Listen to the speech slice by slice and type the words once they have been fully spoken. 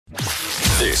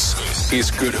This is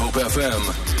Good Hope FM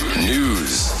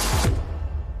News.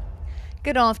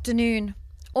 Good afternoon.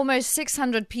 Almost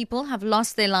 600 people have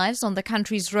lost their lives on the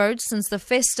country's roads since the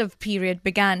festive period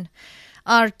began.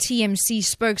 Our TMC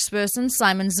spokesperson,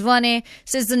 Simon Zwane,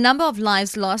 says the number of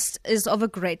lives lost is of a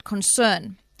great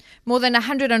concern. More than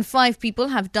 105 people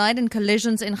have died in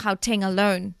collisions in Gauteng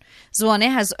alone.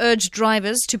 Zwane has urged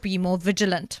drivers to be more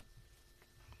vigilant.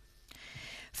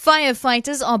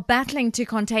 Firefighters are battling to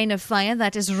contain a fire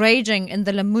that is raging in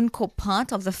the Lemunko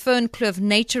part of the Fernkloof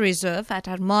Nature Reserve at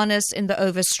Hermanus in the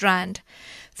Overstrand.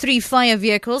 3 fire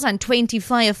vehicles and 20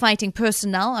 firefighting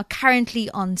personnel are currently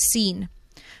on scene.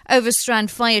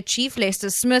 Overstrand Fire Chief Lester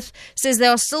Smith says they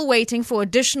are still waiting for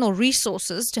additional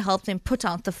resources to help them put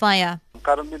out the fire.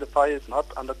 Currently the fire is not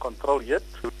under control yet,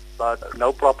 but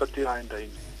no property are in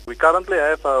danger. We currently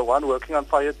have one working on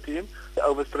fire team, the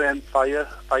Overstrand Fire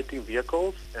Fighting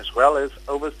Vehicles, as well as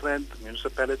Overstrand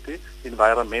Municipality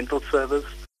Environmental Service.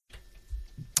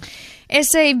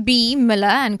 SAB, Miller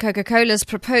and Coca-Cola's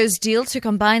proposed deal to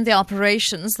combine their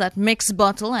operations that mix,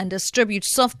 bottle and distribute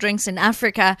soft drinks in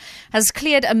Africa has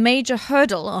cleared a major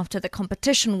hurdle after the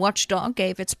competition watchdog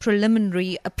gave its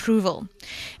preliminary approval.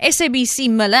 SABC,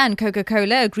 Miller and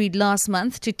Coca-Cola agreed last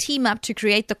month to team up to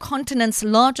create the continent's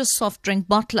largest soft drink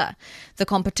bottler. The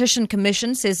Competition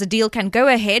Commission says the deal can go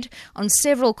ahead on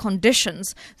several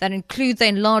conditions that include the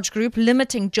enlarged group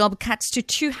limiting job cuts to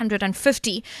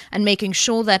 250 and making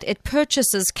sure that it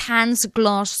purchases cans,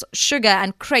 glass, sugar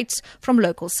and crates from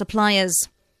local suppliers.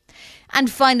 And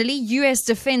finally, U.S.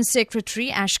 Defense Secretary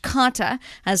Ash Carter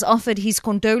has offered his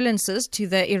condolences to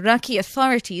the Iraqi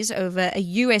authorities over a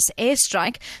U.S.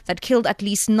 airstrike that killed at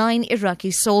least 9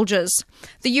 Iraqi soldiers.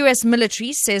 The U.S.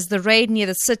 military says the raid near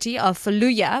the city of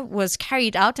Fallujah was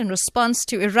carried out in response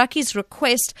to Iraqi's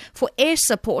request for air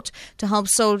support to help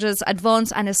soldiers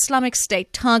advance on Islamic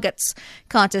State targets.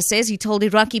 Carter says he told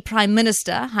Iraqi Prime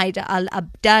Minister Haider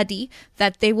al-Abadi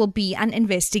that there will be an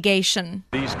investigation.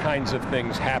 These kinds of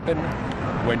things happen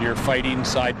when you're fighting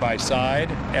side by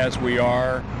side, as we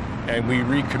are, and we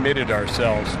recommitted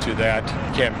ourselves to that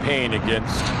campaign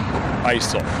against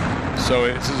ISIL. So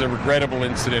this is a regrettable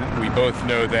incident. We both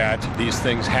know that these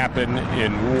things happen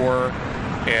in war,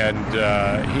 and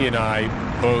he and I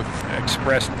both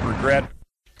expressed regret.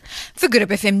 For Good Hope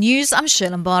FM News, I'm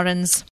Shirley Barnes.